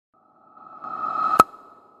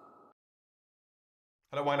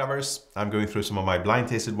Hello wine lovers, I'm going through some of my blind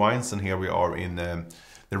tasted wines and here we are in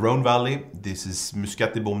the Rhone Valley. This is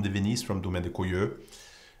Muscat de Beaumes de Venise from Domaine de Coyeux,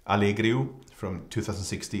 Alegrio from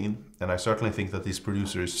 2016, and I certainly think that this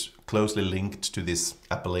producer is closely linked to this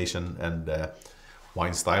appellation and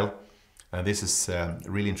wine style. And this is a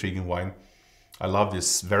really intriguing wine. I love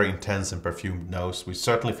this very intense and perfumed nose. We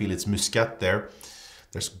certainly feel it's Muscat there.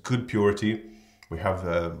 There's good purity. We have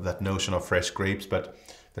that notion of fresh grapes, but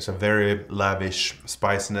there's a very lavish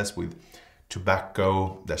spiciness with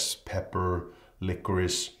tobacco, there's pepper,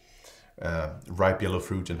 licorice, ripe yellow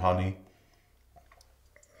fruit and honey.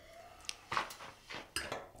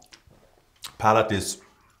 Palate is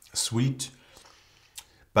sweet,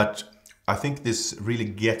 but I think this really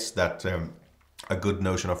gets that a good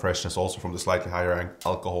notion of freshness also from the slightly higher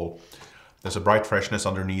alcohol. There's a bright freshness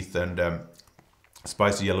underneath and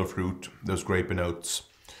spicy yellow fruit, those grapey notes.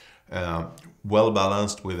 Well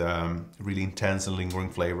balanced with really intense and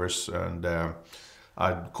lingering flavors, and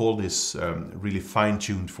I'd call this really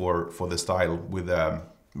fine-tuned for the style with a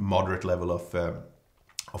moderate level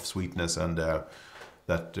of sweetness and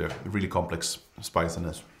that really complex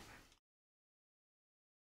spiciness.